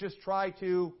possible to just try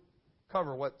to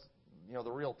cover what's,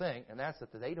 the real thing, and that's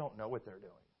that they don't know what they're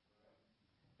doing.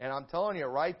 And I'm telling you,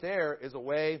 right there is a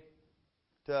way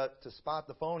to spot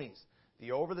the phonies.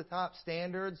 The over-the-top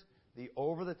standards, the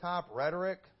over-the-top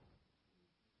rhetoric.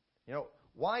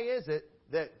 Why is it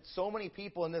that so many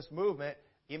people in this movement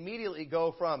immediately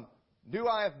go from new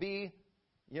IFB,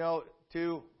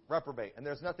 to reprobate, and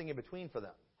there's nothing in between for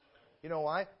them? You know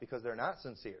why? Because they're not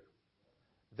sincere.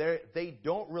 They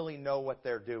don't really know what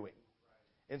they're doing.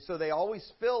 And so they always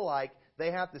feel like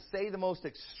they have to say the most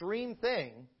extreme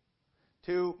thing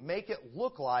to make it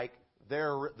look like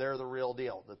they're the real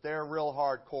deal, that they're real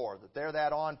hardcore, that they're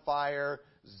that on fire,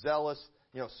 zealous,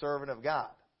 servant of God.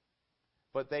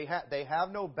 But they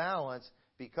have no balance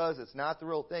because it's not the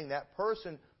real thing. That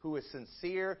person who is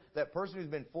sincere, that person who's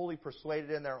been fully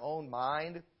persuaded in their own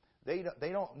mind, they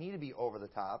don't need to be over the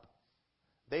top.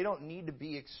 They don't need to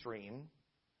be extreme.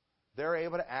 They're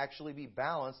able to actually be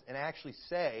balanced and actually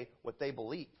say what they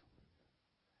believe.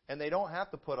 And they don't have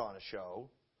to put on a show.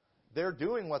 They're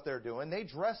doing what they're doing. They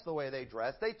dress the way they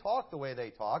dress. They talk the way they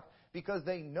talk because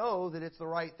they know that it's the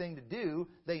right thing to do.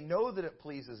 They know that it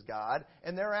pleases God.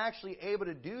 And they're actually able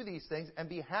to do these things and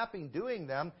be happy doing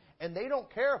them. And they don't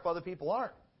care if other people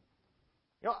aren't.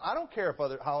 I don't care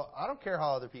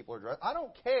how other people are dressed. I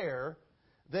don't care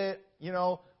that,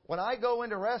 when I go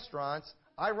into restaurants,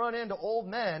 I run into old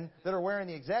men that are wearing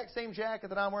the exact same jacket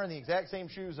that I'm wearing, the exact same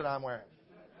shoes that I'm wearing.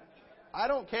 I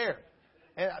don't care.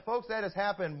 And folks, that has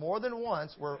happened more than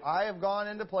once where I have gone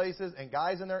into places and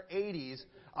guys in their 80s,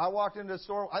 I walked into a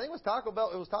store, I think it was Taco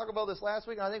Bell. It was Taco Bell this last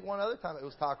week, and I think one other time it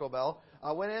was Taco Bell.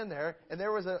 I went in there, and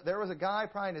there was a guy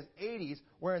probably in his 80s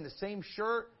wearing the same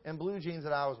shirt and blue jeans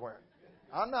that I was wearing.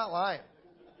 I'm not lying.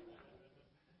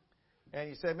 And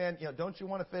you say, man, don't you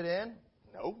want to fit in?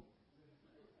 No.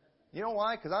 You know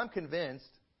why? Because I'm convinced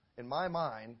in my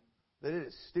mind that it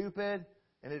is stupid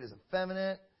and it is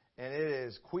effeminate and it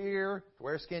is queer to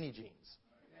wear skinny jeans.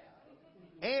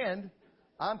 And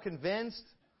I'm convinced,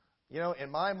 in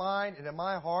my mind and in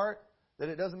my heart, that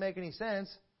it doesn't make any sense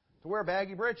to wear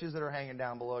baggy breeches that are hanging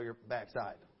down below your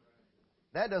backside.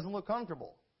 That doesn't look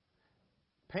comfortable.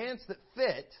 Pants that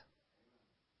fit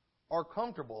are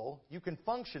comfortable. You can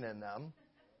function in them.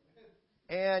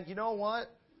 And you know what?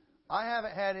 I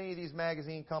haven't had any of these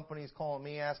magazine companies calling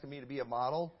me, asking me to be a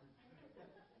model.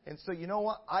 And so you know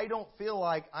what? I don't feel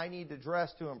like I need to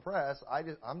dress to impress. I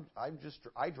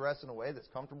dress in a way that's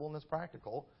comfortable and that's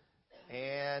practical.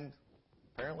 And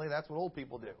apparently that's what old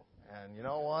people do. And you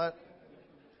know what?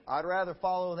 I'd rather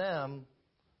follow them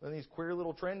than these queer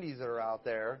little trendies that are out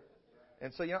there.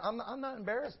 And so, I'm not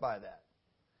embarrassed by that.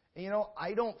 And,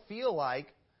 I don't feel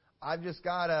like I've just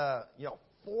got to,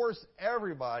 force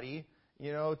everybody,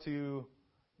 to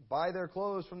buy their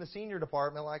clothes from the senior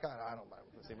department. Like, I don't mind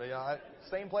the senior,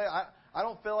 same place. I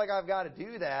don't feel like I've got to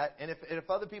do that. And if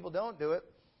other people don't do it,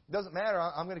 it doesn't matter.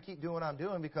 I'm going to keep doing what I'm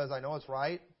doing because I know it's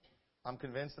right. I'm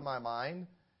convinced in my mind.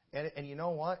 And you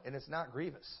know what? And it's not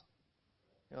grievous.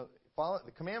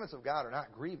 The commandments of God are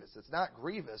not grievous. It's not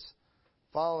grievous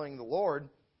following the Lord.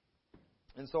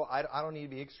 And so I don't need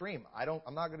to be extreme.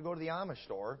 I'm not going to go to the Amish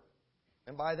store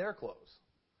and buy their clothes.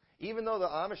 Even though the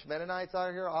Amish Mennonites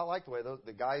out here, I like the way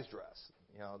the guys dress.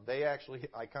 They actually,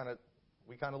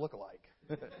 we kind of look alike.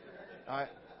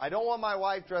 I don't want my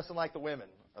wife dressing like the women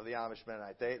of the Amish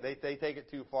Mennonite. They take it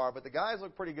too far. But the guys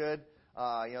look pretty good.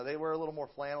 They wear a little more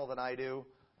flannel than I do.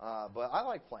 But I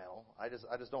like flannel. I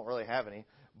just don't really have any.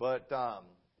 But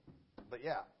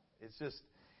yeah, it's just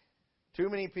too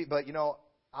many people. But,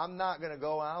 I'm not going to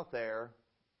go out there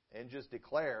and just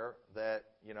declare that,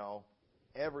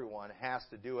 everyone has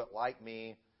to do it like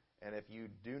me. And if you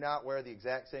do not wear the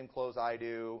exact same clothes I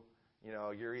do,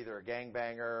 you're either a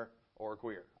gangbanger or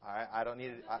queer. I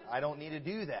don't need to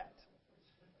do that.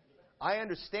 I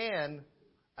understand.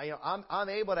 I'm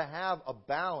able to have a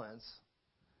balance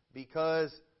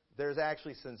because there's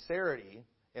actually sincerity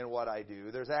in what I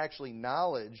do. There's actually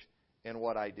knowledge in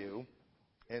what I do.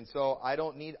 And so I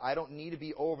don't need to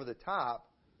be over the top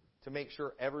to make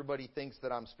sure everybody thinks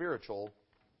that I'm spiritual,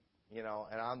 and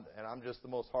I'm just the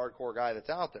most hardcore guy that's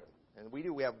out there. And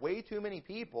we have way too many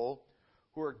people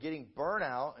who are getting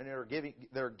burnout and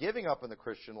they're giving up in the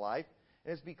Christian life,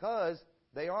 and it's because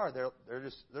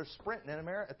they're sprinting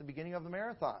at the beginning of the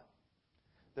marathon.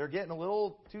 They're getting a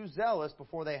little too zealous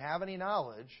before they have any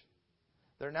knowledge.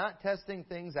 They're not testing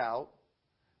things out.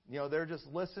 They're just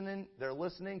listening. They're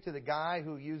listening to the guy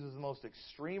who uses the most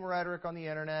extreme rhetoric on the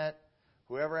internet.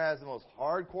 Whoever has the most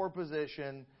hardcore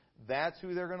position, that's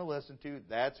who they're going to listen to.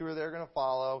 That's who they're going to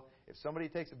follow. If somebody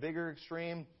takes a bigger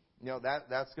extreme,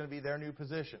 that's going to be their new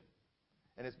position.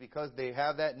 And it's because they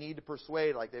have that need to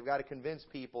persuade, like they've got to convince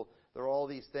people. There are all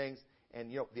these things.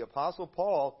 And, the Apostle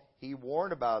Paul, he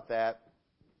warned about that.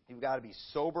 You've got to be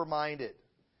sober-minded.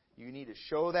 You need to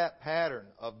show that pattern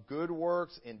of good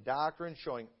works in doctrine,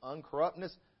 showing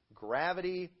uncorruptness,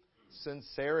 gravity,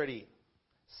 sincerity.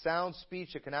 Sound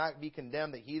speech that cannot be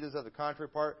condemned, that heathens of the contrary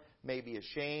part may be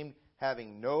ashamed,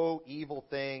 having no evil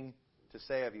thing to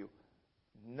say of you.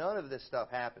 None of this stuff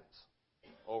happens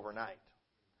overnight.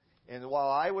 And while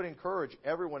I would encourage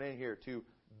everyone in here to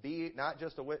be not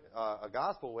just a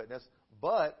gospel witness,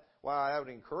 but while I would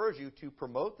encourage you to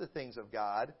promote the things of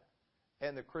God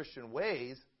and the Christian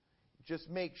ways, just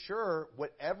make sure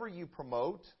whatever you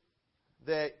promote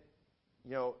that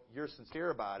you're sincere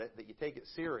about it, that you take it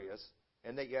serious,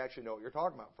 and that you actually know what you're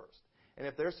talking about first. And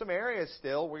if there's some areas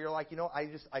still where you're like,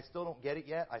 I still don't get it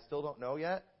yet, I still don't know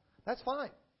yet, that's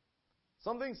fine.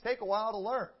 Some things take a while to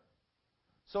learn.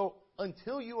 So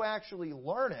until you actually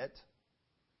learn it,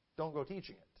 don't go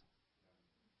teaching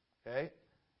it. Okay?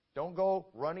 Don't go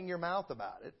running your mouth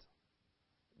about it.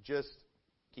 Just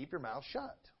keep your mouth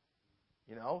shut.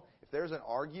 If there's an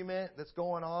argument that's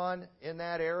going on in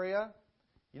that area,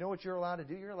 you know what you're allowed to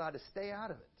do? You're allowed to stay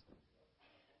out of it.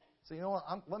 So you know what?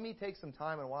 Let me take some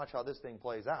time and watch how this thing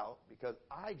plays out because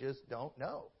I just don't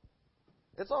know.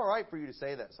 It's all right for you to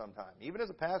say that sometime. Even as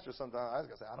a pastor, sometimes I was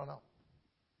going to say, I don't know.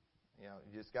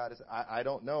 You just got to say, I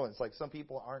don't know. And it's like some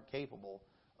people aren't capable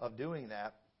of doing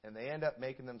that, and they end up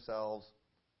making themselves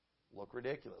look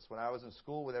ridiculous. When I was in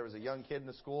school, there was a young kid in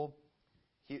the school.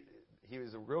 He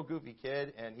was a real goofy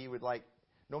kid, and he would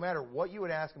no matter what you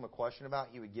would ask him a question about,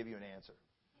 he would give you an answer.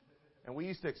 And we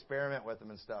used to experiment with him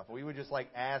and stuff. We would just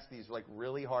ask these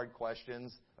really hard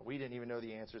questions that we didn't even know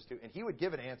the answers to, and he would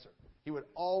give an answer. He would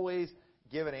always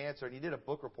give an answer, and he did a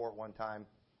book report one time.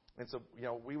 And so,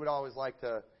 we would always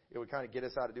it would kind of get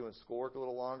us out of doing schoolwork a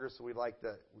little longer, so we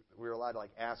were allowed to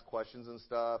ask questions and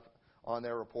stuff on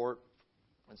their report.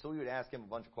 And so we would ask him a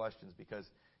bunch of questions because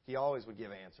he always would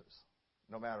give answers,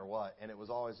 no matter what. And it was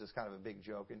always just kind of a big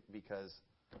joke because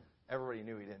everybody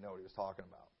knew he didn't know what he was talking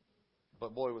about.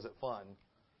 But boy, was it fun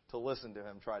to listen to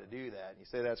him try to do that. And you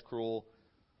say that's cruel.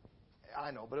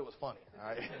 I know, but it was funny. All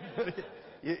right?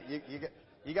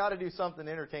 you got to do something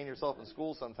to entertain yourself in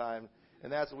school sometime,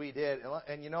 and that's what we did.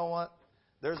 And you know what?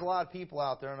 There's a lot of people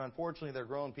out there, and unfortunately, they're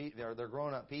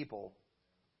grown-up people,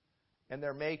 and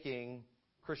they're making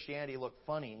Christianity look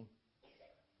funny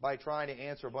by trying to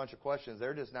answer a bunch of questions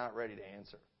they're just not ready to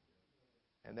answer.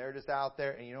 And they're just out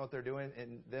there, and you know what they're doing?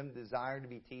 And them desiring to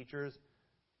be teachers,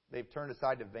 they've turned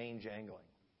aside to vain jangling.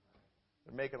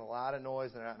 They're making a lot of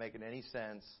noise, and they're not making any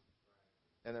sense,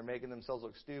 and they're making themselves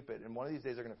look stupid. And one of these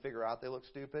days, they're going to figure out they look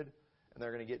stupid, and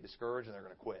they're going to get discouraged, and they're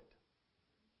going to quit.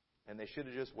 And they should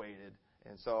have just waited.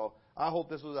 And so I hope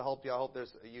this was a help to you. I hope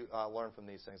you learn from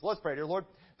these things. Let's pray. Dear Lord,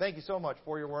 thank you so much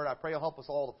for your word. I pray you'll help us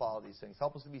all to follow these things.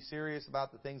 Help us to be serious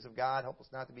about the things of God. Help us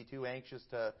not to be too anxious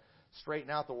to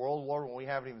straighten out the world, Lord, when we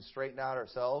haven't even straightened out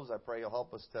ourselves. I pray you'll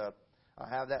help us to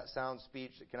have that sound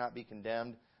speech that cannot be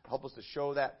condemned. Help us to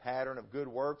show that pattern of good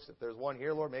works. If there's one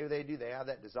here, Lord, maybe they have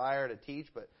that desire to teach,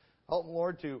 but help them,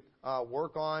 Lord, to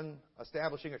work on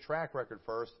establishing a track record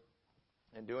first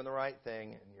and doing the right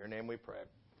thing. In your name we pray.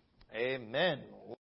 Amen.